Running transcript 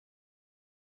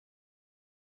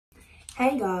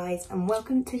Hey guys, and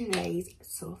welcome to today's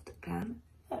soft glam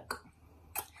look.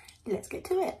 Let's get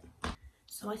to it.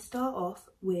 So I start off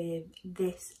with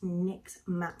this NYX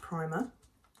matte primer,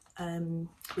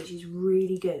 which is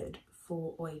really good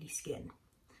for oily skin.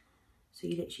 So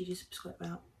you literally just squirt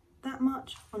about that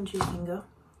much onto your finger,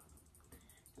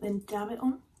 then dab it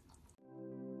on.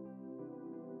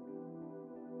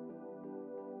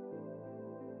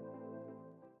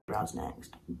 Brows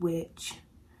next, which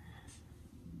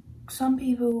some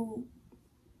people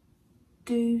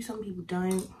do, some people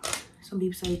don't. Some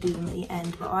people say do them at the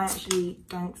end, but I actually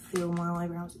don't fill my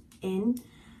eyebrows in.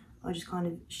 I just kind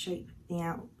of shape the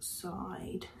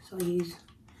outside. So I use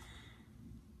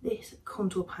this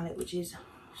contour palette, which is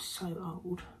so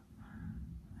old.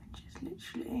 I just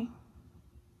literally,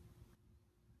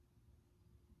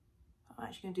 I'm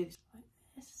actually going to do this like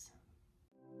this.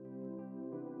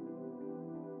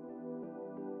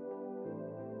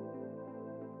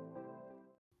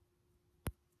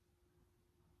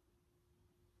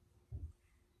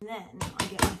 And then I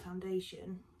get my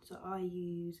foundation. So I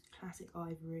use Classic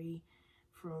Ivory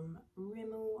from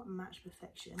Rimmel Match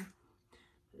Perfection.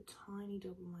 Put a tiny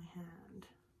dab on my hand.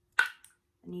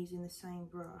 And using the same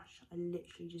brush, I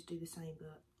literally just do the same,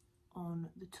 but on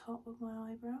the top of my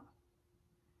eyebrow.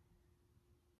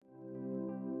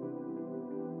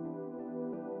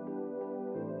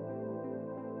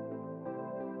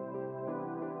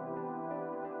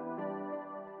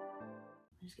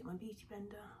 I just get my beauty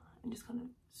blender and just kind of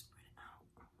spread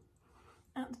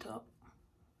it out the top.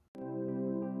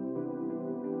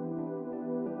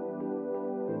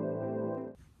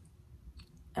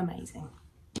 Amazing.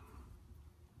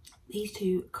 These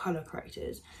two colour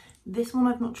correctors. This one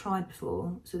I've not tried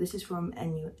before. So this is from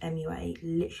MUA.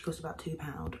 Literally cost about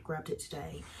 £2. Grabbed it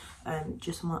today.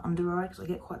 Just on my under eye because I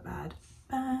get quite bad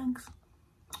bags,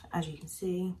 as you can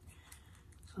see.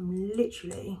 So I'm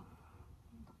literally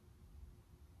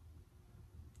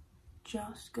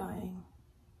just going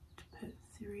to put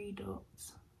 3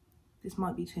 dots. This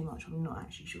might be too much, I'm not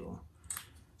actually sure.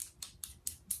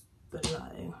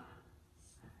 Below.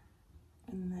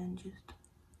 And then just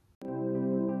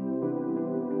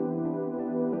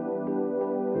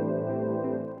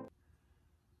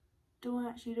do I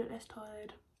actually look less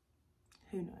tired?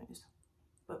 Who knows?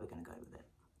 But we're gonna go with it.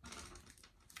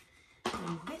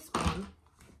 And this one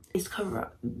is cover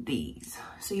up these.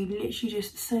 So you literally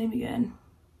just the same again.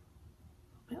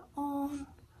 Put it on.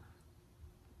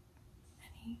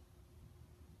 Any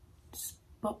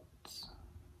spots.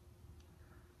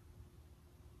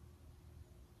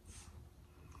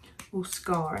 Or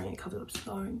scarring, it covers up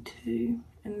scarring too.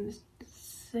 And the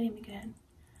same again.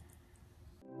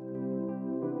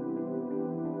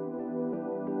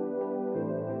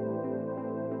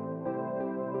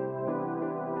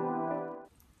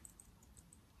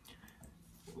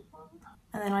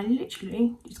 And then I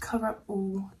literally just cover up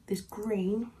all this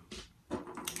green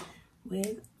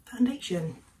with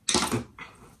foundation.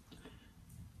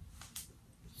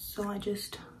 So I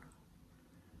just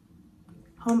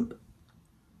pump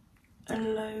a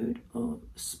load of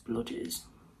splodges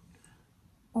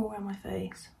all around my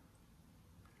face,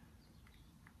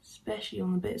 especially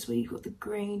on the bits where you've got the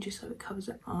green, just so it covers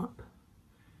it up.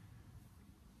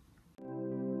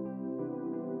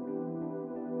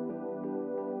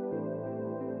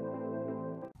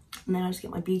 And then I just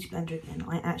get my beauty blender again.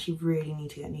 I actually really need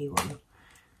to get a new one.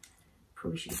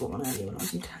 Probably should have bought one earlier when I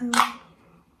was in town.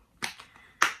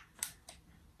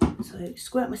 So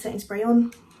squirt my setting spray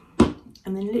on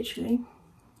and then literally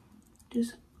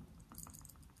just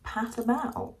pat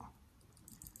about.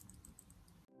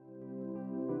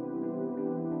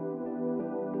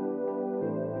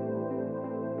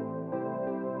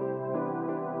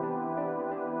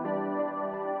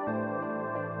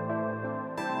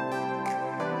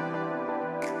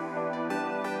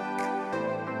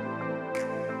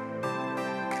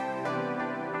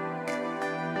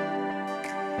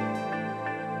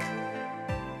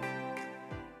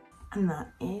 And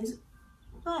that is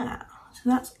that. So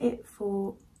that's it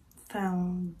for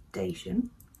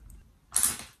foundation.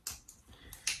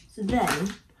 So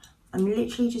then I'm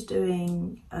literally just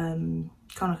doing kind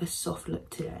of like a soft look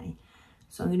today.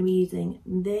 So I'm going to be using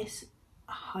this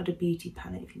Huda Beauty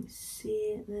palette, if you can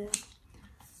see it there.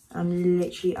 I'm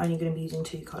literally only going to be using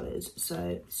 2 colours.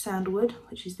 So Sandalwood,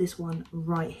 which is this one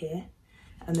right here,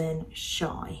 and then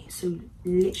Shy. So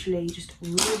literally just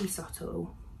really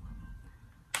subtle.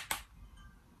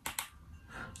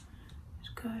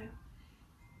 Just go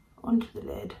onto the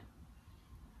lid.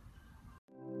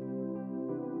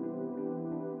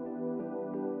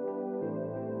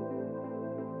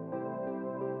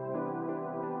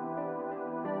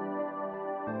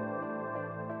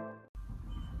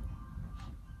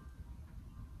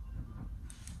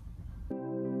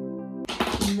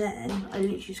 then I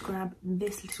literally just grab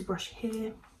this little brush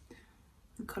here,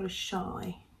 the colour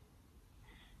Shy.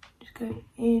 Just go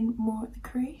in more at the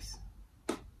crease.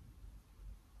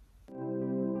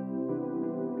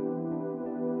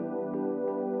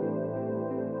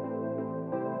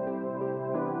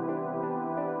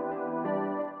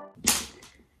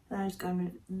 Then I just go in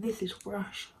with this little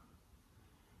brush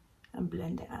and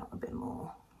blend it out a bit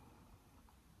more.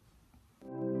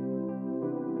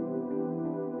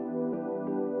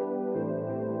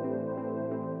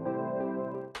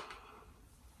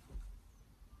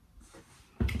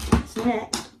 So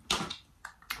next,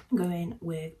 I'm going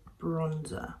with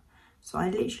bronzer. So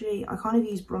I kind of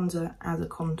use bronzer as a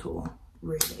contour,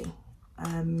 really.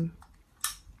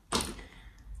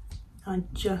 I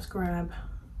just grab,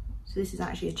 so this is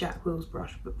actually a Jack Wills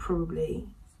brush, but probably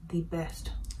the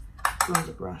best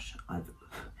bronzer brush I've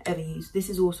ever used. This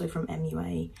is also from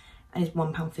MUA and it's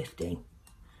 £1.50.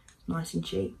 It's nice and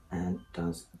cheap and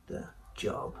does the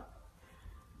job.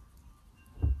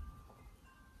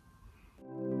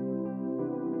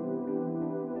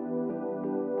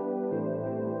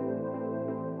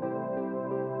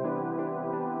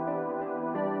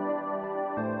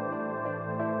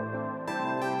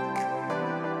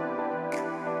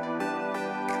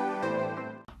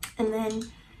 And then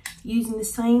using the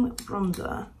same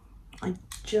bronzer, I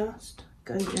just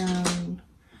go down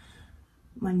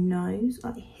my nose,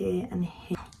 like here and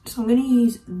here. So I'm going to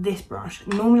use this brush.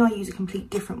 Normally I use a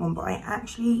complete different one, but I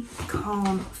actually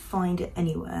can't find it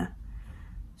anywhere.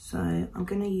 So I'm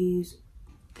going to use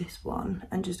this one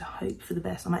and just hope for the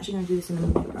best. I'm actually going to do this in the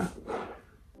mirror.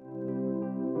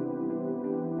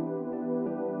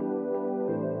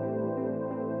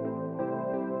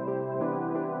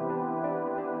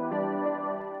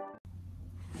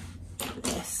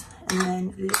 And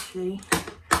then literally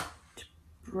just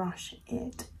brush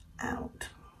it out.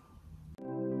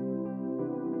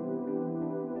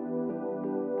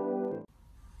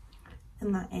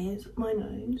 And that is my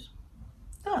nose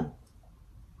done.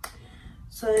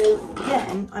 So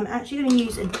again, I'm actually going to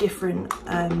use a different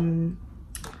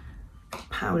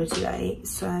powder today.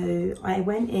 So I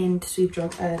went into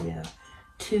Superdrug earlier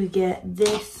to get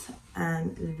this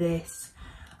and this,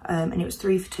 and it was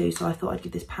 3 for 2, so I thought I'd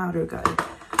give this powder a go.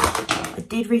 I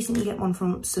did recently get one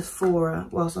from Sephora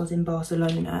whilst I was in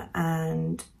Barcelona,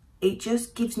 and it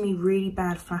just gives me really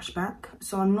bad flashback.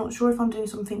 So I'm not sure if I'm doing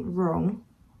something wrong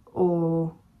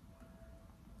or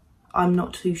I'm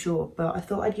not too sure, but I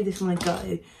thought I'd give this one a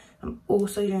go. I'm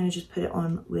also going to just put it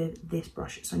on with this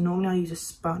brush. So normally I use a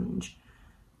sponge,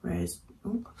 whereas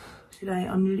today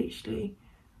I'm literally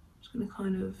just going to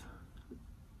kind of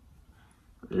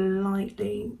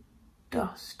lightly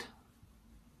dust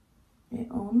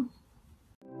it on.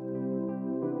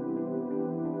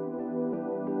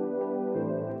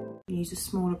 Use a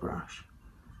smaller brush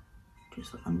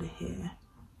just under here.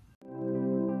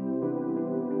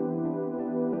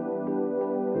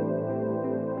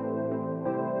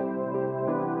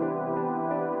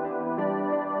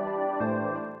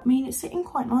 I mean, it's sitting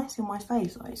quite nicely on my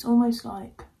face. Like, it's almost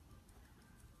like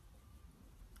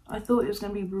I thought it was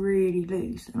going to be really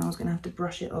loose and I was going to have to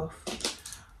brush it off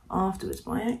afterwards,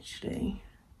 but I actually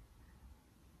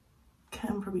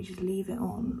can probably just leave it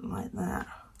on like that.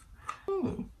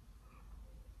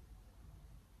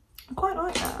 I quite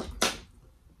like that.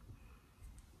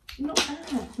 Not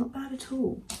bad, not bad at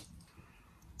all.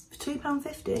 For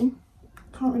 £2.50,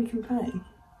 can't really complain.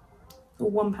 Or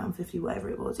 £1.50, whatever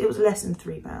it was. It was less than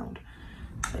 £3,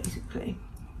 basically.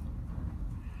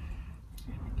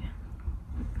 There we go.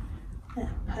 Yeah,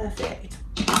 perfect.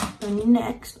 And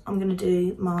next, I'm going to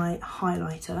do my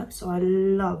highlighter. So I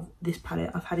love this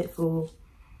palette. I've had it for,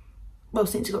 well,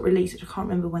 since it got released, which I can't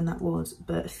remember when that was,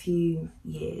 but a few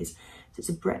years. So it's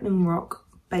a Bretman Rock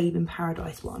Babe in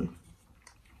Paradise one.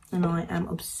 And I am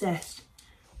obsessed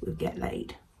with Get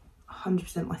Laid.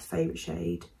 100% my favourite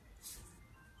shade.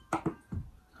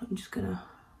 I'm just going to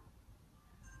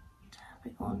tap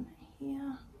it on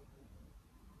here.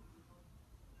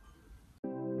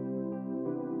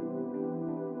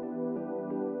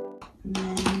 And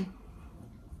then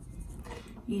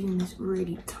using this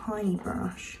really tiny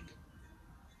brush,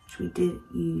 which we did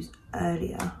use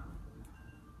earlier,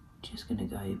 just going to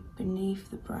go beneath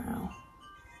the brow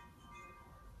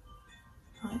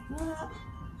like that,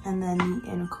 and then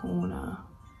the inner corner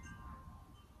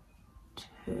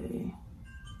too.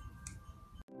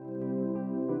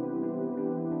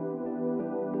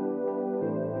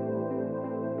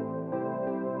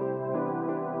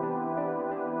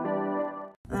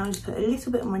 Then I'll just put a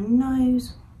little bit on my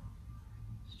nose,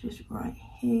 it's just right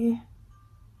here,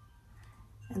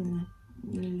 and then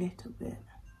a little bit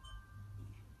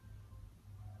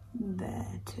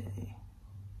there too.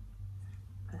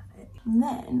 Perfect. And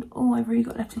then all I've really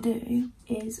got left to do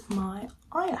is my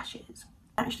eyelashes.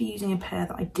 Actually using a pair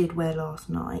that I did wear last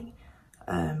night,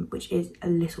 which is a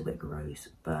little bit gross,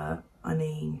 but I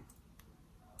mean,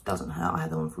 doesn't hurt. I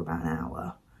had them on for about an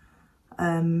hour.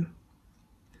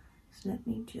 So let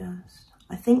me just,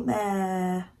 I think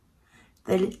they're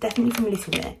definitely from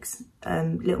Little Mix,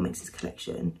 Little Mix's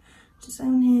collection. Just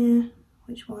on here,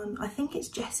 which one? I think it's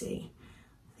Jessie.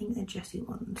 I think they're Jessie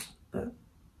ones, but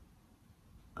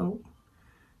oh,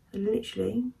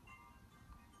 literally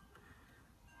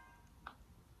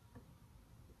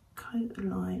coat a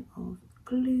line of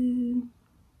glue.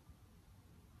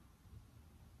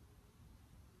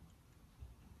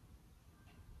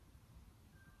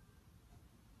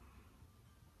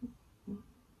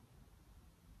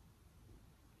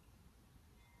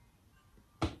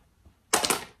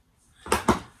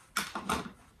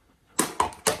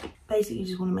 Basically, you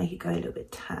just want to make it go a little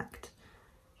bit tacked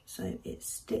so it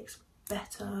sticks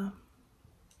better.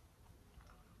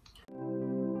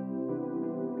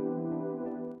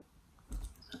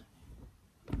 So,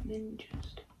 then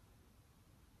just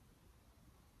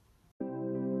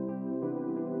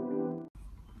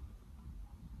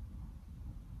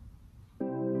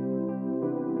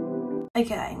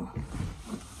okay.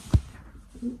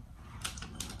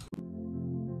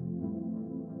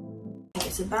 Okay,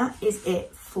 so that is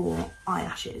it for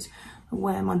eyelashes.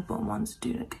 Where my bottom ones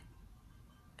do look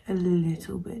a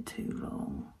little bit too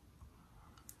long.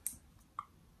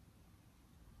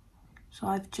 So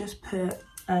I've just put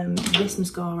this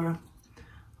mascara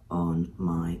on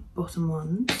my bottom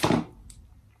ones,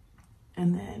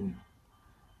 and then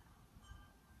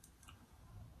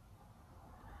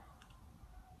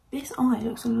this eye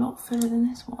looks a lot fuller than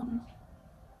this one.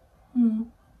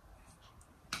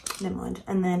 Never mind.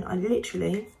 And then I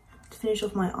literally, to finish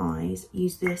off my eyes,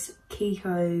 use this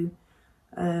Kiko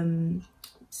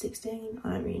 16, I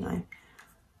don't really know,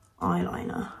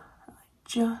 eyeliner.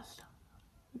 Just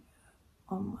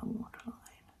on my waterline.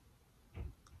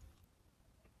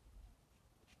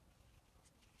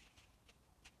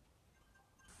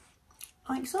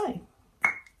 Like so.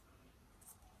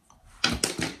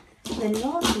 And then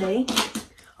lastly,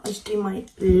 I just do my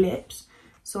lips.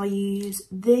 So I use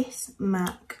this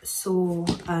MAC Soar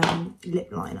lip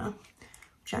liner,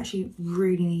 which actually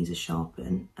really needs a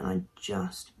sharpen, and I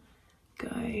just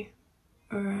go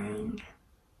around.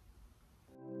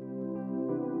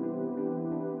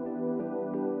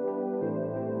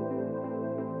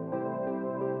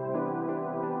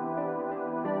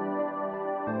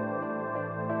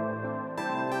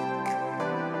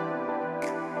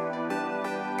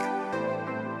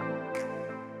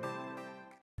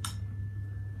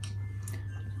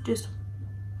 Just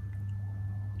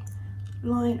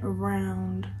line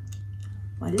around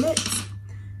my lips,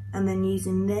 and then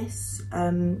using this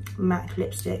MAC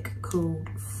lipstick called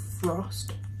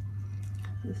Frost.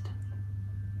 Just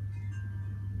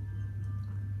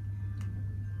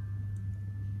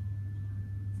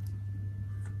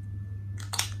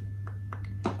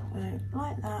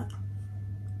like that.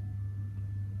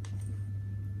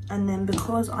 And then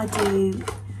because I do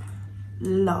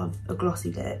love a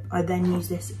glossy lip, I then use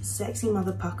this Sexy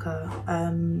Mother Pucker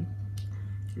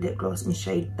lip gloss in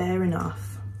shade Bare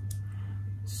Enough,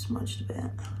 smudged a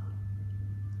bit,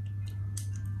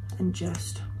 and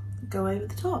just go over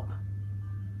the top.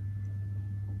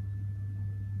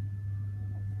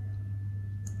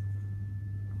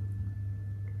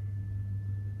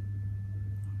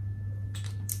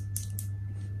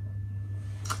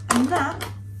 And that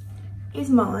is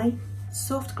my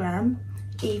soft glam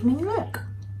evening look.